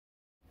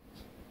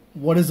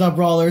What is up,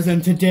 Brawlers?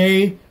 And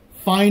today,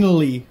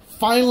 finally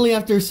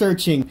after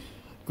searching,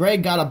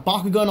 Greg got a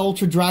Bakugan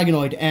Ultra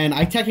Dragonoid, and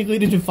I technically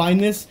didn't find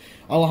this.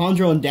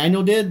 Alejandro and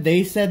Daniel did.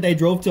 They said they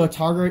drove to a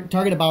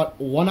target about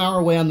 1 hour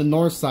away on the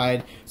north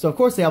side. So, of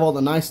course, they have all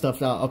the nice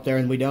stuff up there,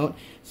 and we don't.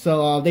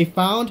 So, they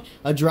found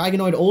a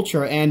Dragonoid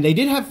Ultra, and they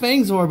did have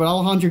Fangzor, but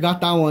Alejandro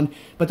got that one.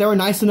 But they were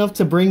nice enough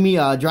to bring me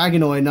a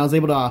Dragonoid, and I was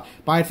able to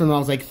buy it from them. I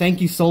was like,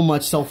 thank you so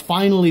much. So,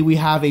 finally, we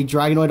have a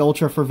Dragonoid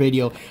Ultra for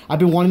video. I've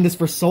been wanting this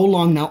for so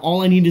long now.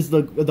 All I need is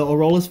the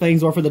Aurola's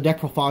Fangzor for the deck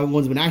profile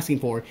everyone's been asking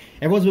for.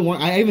 Everyone's been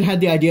wanting, I even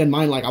had the idea in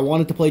mind, like, I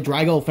wanted to play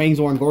Drago,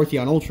 Fangzor, and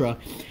Gortheon Ultra.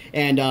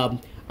 And now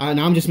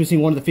I'm just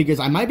missing one of the figures.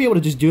 I might be able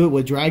to just do it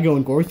with Drago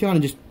and Gortheon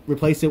and just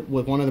replace it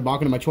with one other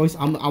Bakugan of my choice.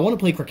 I want to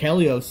play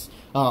Krakelios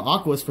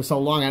Aquas for so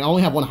long. I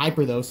only have one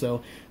Hyper, though,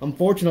 so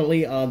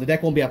unfortunately, the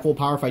deck won't be at full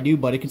power if I do,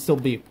 but it can still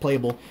be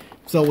playable.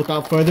 So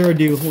without further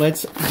ado,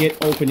 let's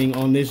get opening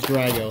on this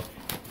Drago.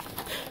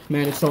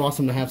 Man, it's so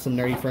awesome to have some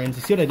nerdy friends.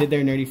 You see what I did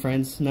there, nerdy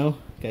friends? No?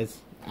 Because,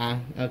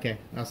 okay,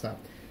 I'll stop.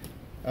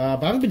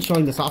 But I haven't been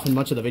showing this off in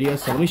much of the videos,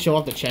 so let me show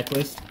off the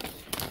checklist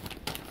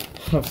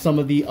of some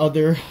of the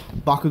other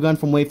Bakugan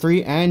from Wave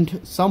 3 and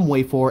some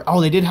Wave 4.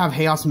 Oh, they did have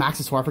Chaos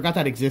Maxiswar. I forgot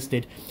that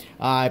existed.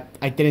 I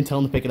didn't tell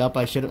them to pick it up.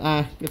 I should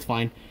have. It's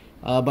fine.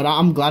 But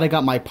I'm glad I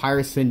got my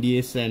Pyrus and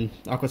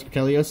Aquas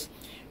Krakelios.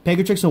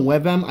 Pegatrix and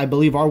Webam, I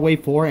believe, are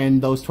Wave 4,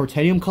 and those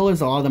Tortedium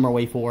colors, a lot of them are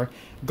Wave 4.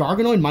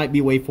 Garganoid might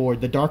be Wave 4,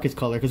 the darkest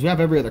color, because we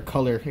have every other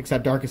color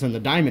except Darkest and the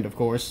Diamond, of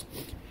course.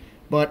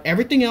 But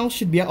everything else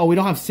should be... Oh, we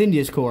don't have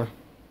Syndia's core.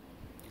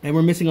 And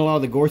we're missing a lot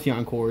of the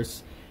Gortheon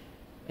cores.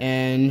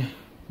 And...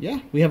 yeah,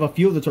 we have a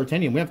few of the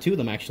Tortenium. We have two of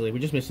them, actually. We're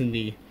just missing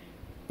the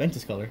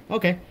Ventus color.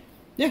 Okay.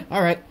 Yeah,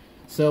 alright.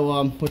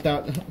 So,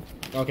 without...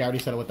 okay, I already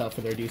said it without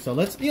further ado. So,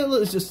 let's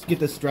just get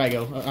this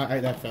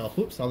Drago. That fell.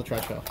 Oops, all the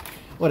trash fell.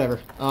 Whatever.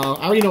 I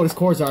already know what his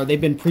cores are. They've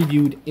been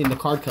previewed in the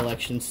card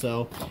collection,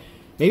 so...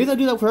 maybe they'll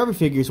do that for every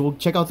figures. We'll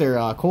check out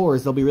their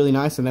cores. They'll be really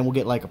nice, and then we'll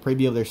get, like, a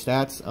preview of their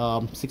stats.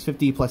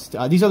 650 plus...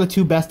 these are the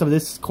two best of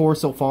this core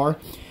so far.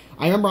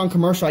 I remember on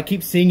commercial, I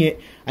keep seeing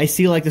it. I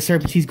see, like, the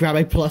Serpentines grab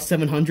a plus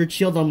 700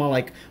 shield. I'm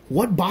like,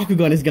 what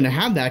Bakugan is going to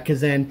have that? Because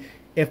then,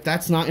 if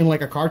that's not in,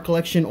 like, a card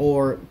collection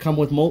or come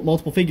with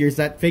multiple figures,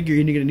 that figure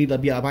you're going to need to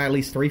buy at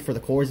least 3 for the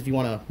cores if you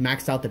want to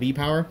max out the B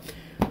power.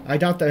 I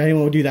doubt that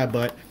anyone will do that,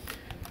 but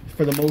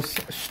for the most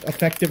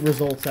effective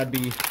results, that'd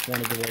be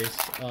one of the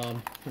ways.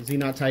 Is he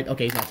not tied?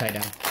 Okay, he's not tied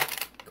down.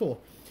 Cool.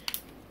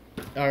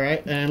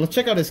 Alright, and let's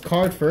check out his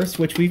card first,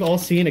 which we've all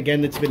seen.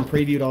 Again, it's been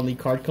previewed on the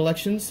card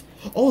collections.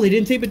 Oh, they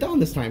didn't tape it down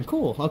this time.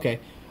 Cool, okay.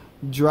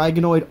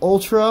 Dragonoid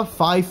Ultra,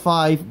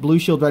 5/5, Blue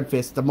Shield, Red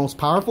Fist. The most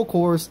powerful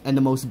cores and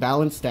the most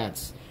balanced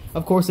stats.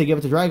 Of course, they give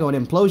it to Drago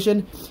an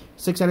Implosion.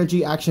 6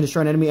 energy, action,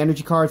 destroy an enemy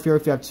energy card. Fear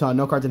if you have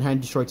no cards in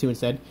hand, destroy 2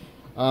 instead.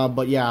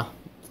 But yeah,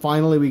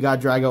 finally we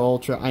got Drago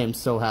Ultra. I am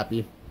so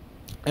happy.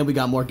 And we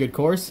got more good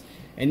cores.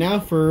 And now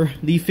for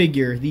the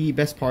figure, the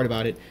best part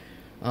about it.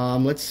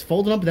 Let's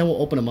fold it up, and then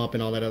we'll open them up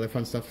and all that other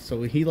fun stuff.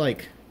 So he,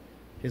 like,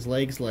 his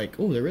legs, like,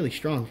 oh, they're really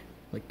strong.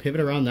 Like,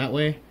 pivot around that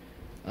way.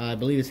 I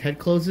believe his head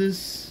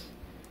closes,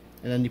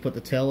 and then you put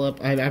the tail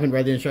up. I haven't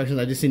read the instructions.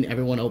 I've just seen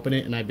everyone open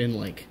it, and I've been,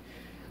 like,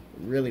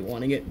 really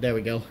wanting it. There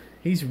we go.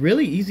 He's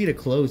really easy to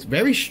close.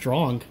 Very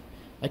strong.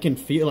 I can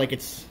feel, like,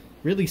 it's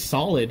really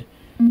solid.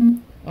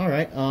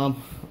 Alright, oh,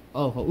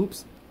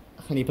 oops.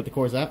 I need to put the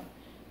cores up.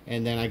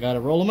 And then I gotta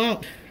roll him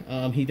out.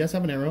 He does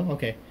have an arrow.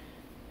 Okay.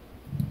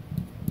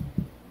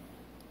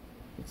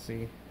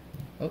 See.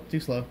 Oh, too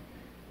slow.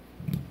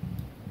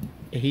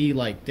 He,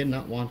 like, did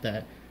not want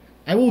that.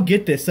 I will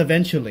get this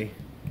eventually.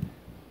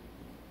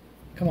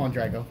 Come on,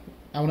 Drago.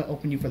 I want to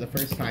open you for the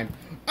first time.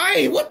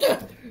 Hey, what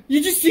the?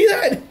 You just see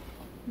that?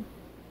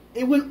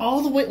 It went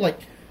all the way, like,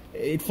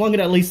 it flung it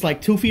at least,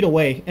 like, 2 feet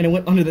away, and it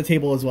went under the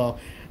table as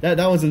well. That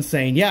was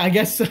insane. Yeah, I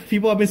guess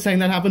people have been saying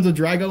that happens with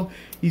Drago.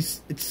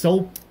 It's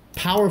so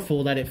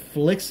powerful that it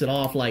flicks it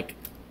off, like...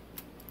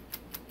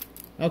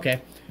 okay.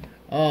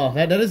 Oh,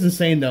 that is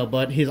insane though,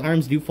 but his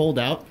arms do fold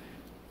out.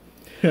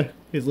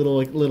 His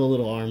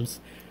little arms.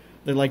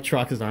 They're like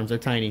Trox's arms, they're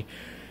tiny.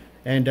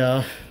 And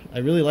I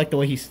really like the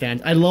way he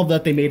stands. I love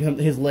that they made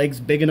his legs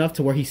big enough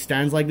to where he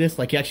stands like this,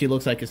 like he actually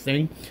looks like his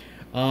thing.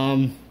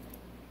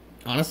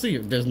 Honestly,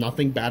 there's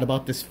nothing bad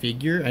about this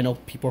figure. I know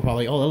people are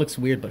probably, oh, that looks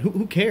weird, but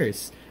who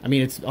cares? I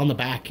mean, it's on the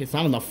back. It's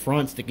not on the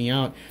front sticking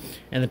out.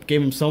 And they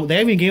gave him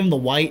they even gave him the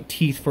white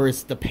teeth for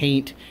the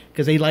paint,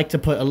 because they like to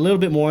put a little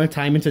bit more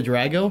time into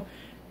Drago.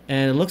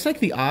 And it looks like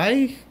the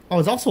eye... oh,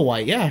 it's also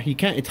white. Yeah, you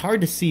can't... it's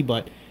hard to see,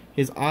 but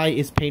his eye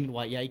is painted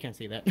white. Yeah, you can't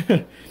see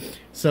that.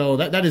 So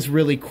that is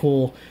really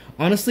cool.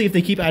 Honestly, if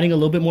they keep adding a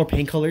little bit more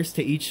paint colors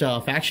to each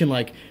faction,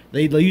 like...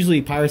 they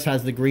usually... Pyrus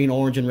has the green,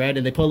 orange, and red,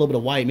 and they put a little bit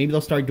of white. Maybe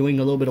they'll start doing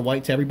a little bit of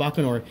white to every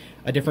Bakugan, or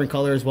a different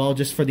color as well,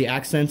 just for the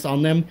accents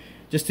on them,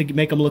 just to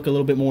make them look a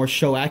little bit more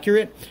show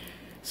accurate.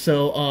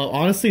 So,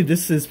 honestly,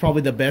 this is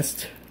probably the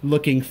best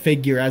looking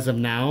figure as of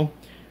now.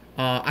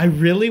 I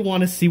really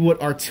want to see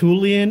what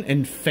Artulian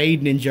and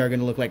Fade Ninja are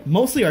going to look like.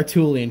 Mostly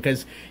Artulian,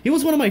 because he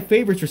was one of my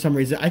favorites for some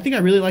reason. I think I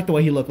really like the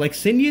way he looked. Like,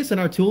 Sindius and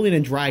Artulian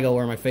and Drago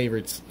are my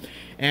favorites.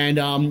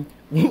 And,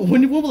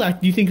 when will that,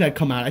 do you think that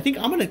come out? I think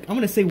I'm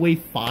gonna say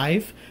wave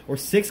 5 or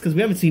 6, because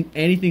we haven't seen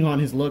anything on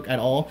his look at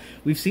all.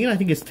 We've seen, I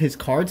think, his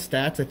card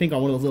stats, I think,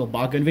 on one of those little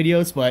Bakugan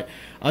videos, but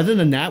other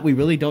than that, we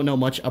really don't know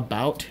much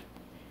about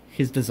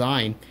his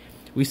design.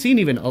 We've seen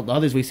even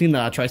others. We've seen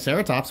the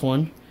Triceratops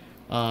one.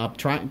 What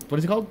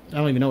is it called? I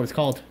don't even know what it's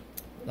called.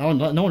 That one,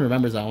 no one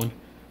remembers that one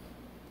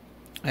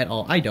at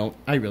all. I don't.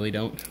 I really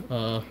don't.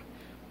 I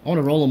want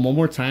to roll him one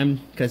more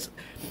time because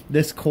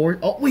this core.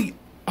 Oh wait.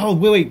 Oh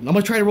wait. I'm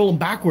gonna try to roll him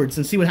backwards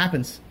and see what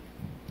happens.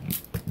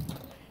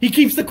 He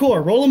keeps the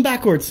core. Roll him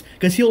backwards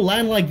because he'll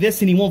land like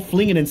this and he won't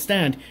fling it and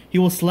stand. He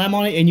will slam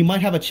on it and you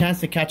might have a chance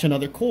to catch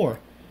another core.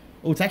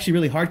 Oh, it's actually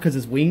really hard because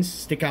his wings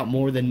stick out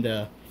more than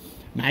the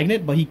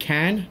magnet, but he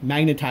can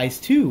magnetize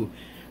too.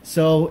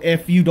 So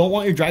if you don't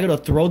want your Drago to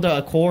throw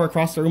the core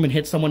across the room and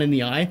hit someone in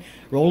the eye,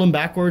 roll him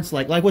backwards.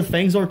 Like with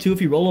Fangzor too,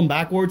 if you roll him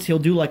backwards, he'll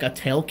do like a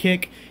tail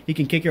kick. He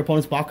can kick your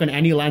opponent's Bakugan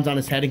and he lands on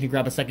his head and can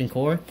grab a second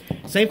core.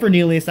 Same for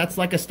Neleus. That's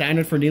like a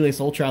standard for Neleus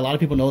Ultra. A lot of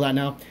people know that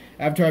now.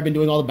 After I've been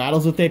doing all the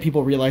battles with it,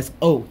 people realize,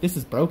 oh, this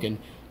is broken.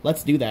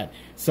 Let's do that.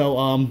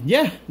 So,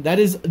 yeah, that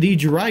is the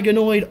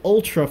Dragonoid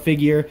Ultra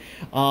figure.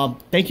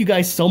 Thank you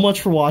guys so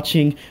much for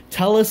watching.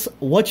 Tell us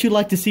what you'd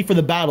like to see for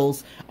the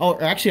battles. Oh,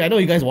 actually, I know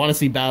you guys want to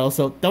see battles,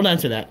 so don't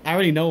answer that. I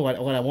already know what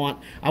I want.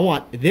 I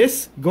want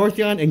this,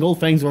 Gorthion, and Gold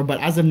Fangzor, but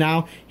as of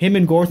now, him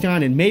and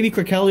Gorthion and maybe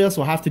Krakelios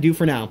will have to do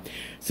for now.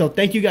 So,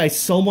 thank you guys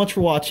so much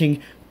for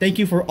watching. Thank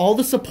you for all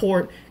the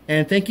support,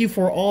 and thank you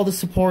for all the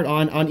support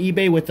on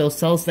eBay with those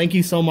sales. Thank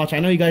you so much. I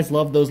know you guys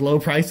love those low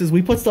prices.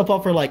 We put stuff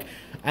up for like,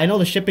 I know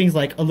the shipping's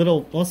like a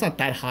little, well, it's not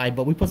that high,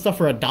 but we put stuff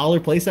for $1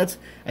 playsets.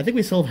 I think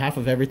we sold half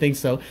of everything,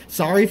 so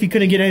sorry if you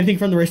couldn't get anything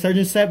from the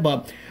Resurgence set,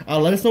 but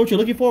let us know what you're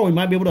looking for. We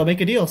might be able to make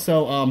a deal.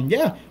 So,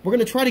 yeah, we're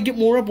going to try to get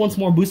more up once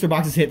more booster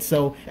boxes hit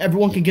so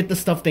everyone can get the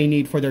stuff they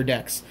need for their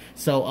decks.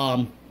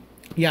 So,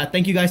 yeah,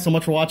 thank you guys so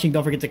much for watching.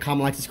 Don't forget to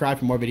comment, like, subscribe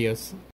for more videos.